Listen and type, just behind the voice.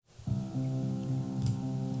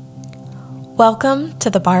Welcome to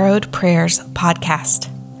the Borrowed Prayers podcast.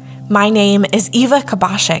 My name is Eva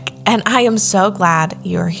Kabashik, and I am so glad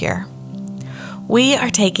you're here. We are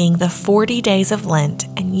taking the 40 days of Lent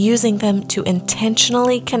and using them to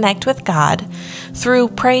intentionally connect with God through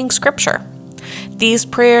praying scripture. These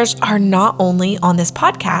prayers are not only on this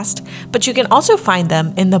podcast, but you can also find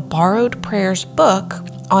them in the Borrowed Prayers book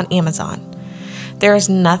on Amazon. There is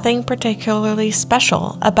nothing particularly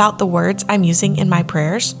special about the words I'm using in my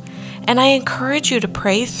prayers, and I encourage you to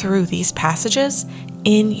pray through these passages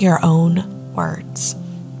in your own words.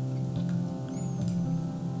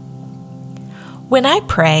 When I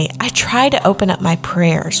pray, I try to open up my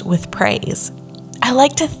prayers with praise. I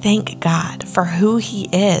like to thank God for who He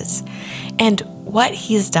is and what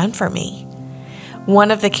He has done for me.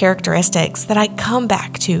 One of the characteristics that I come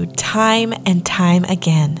back to time and time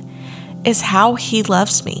again is how He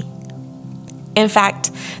loves me. In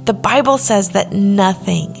fact, the Bible says that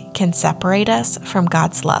nothing can separate us from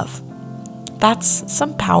God's love. That's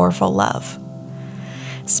some powerful love.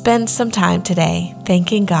 Spend some time today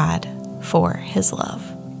thanking God for His love.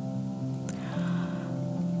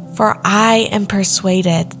 For I am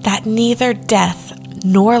persuaded that neither death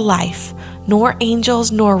nor life, nor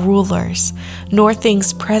angels nor rulers, nor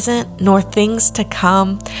things present, nor things to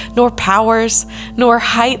come, nor powers, nor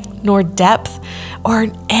height, nor depth, or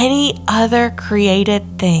any other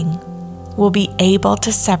created thing will be able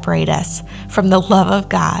to separate us from the love of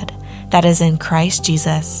God that is in Christ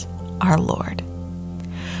Jesus, our Lord.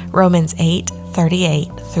 Romans 8:38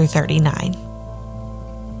 through 39.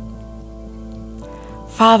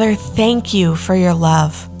 Father, thank you for your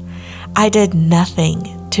love. I did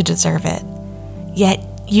nothing to deserve it, yet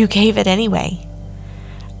you gave it anyway.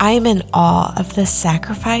 I am in awe of the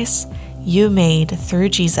sacrifice you made through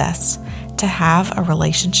Jesus to have a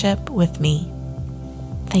relationship with me.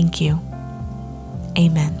 Thank you.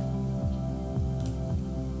 Amen.